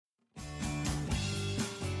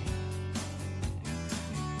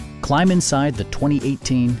Climb inside the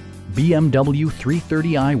 2018 BMW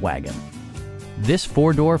 330i Wagon. This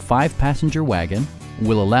four-door, five-passenger wagon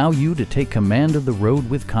will allow you to take command of the road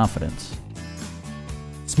with confidence.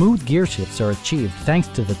 Smooth gear shifts are achieved thanks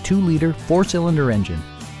to the 2-liter four-cylinder engine,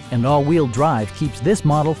 and all-wheel drive keeps this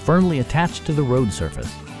model firmly attached to the road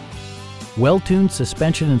surface. Well-tuned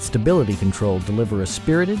suspension and stability control deliver a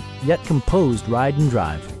spirited yet composed ride and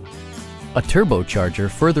drive. A turbocharger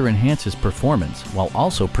further enhances performance while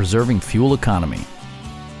also preserving fuel economy.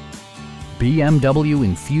 BMW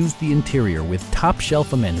infused the interior with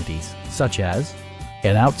top-shelf amenities such as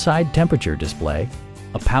an outside temperature display,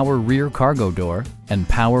 a power rear cargo door, and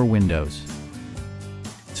power windows.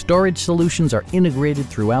 Storage solutions are integrated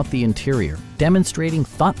throughout the interior, demonstrating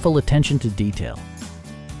thoughtful attention to detail.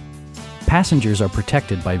 Passengers are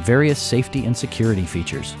protected by various safety and security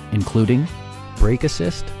features, including brake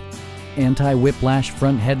assist, anti-whiplash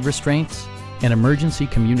front head restraints, an emergency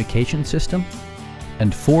communication system,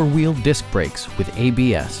 and four-wheel disc brakes with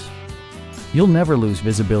ABS. You'll never lose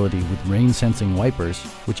visibility with rain-sensing wipers,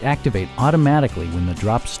 which activate automatically when the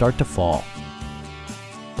drops start to fall.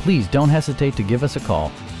 Please don't hesitate to give us a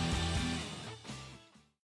call.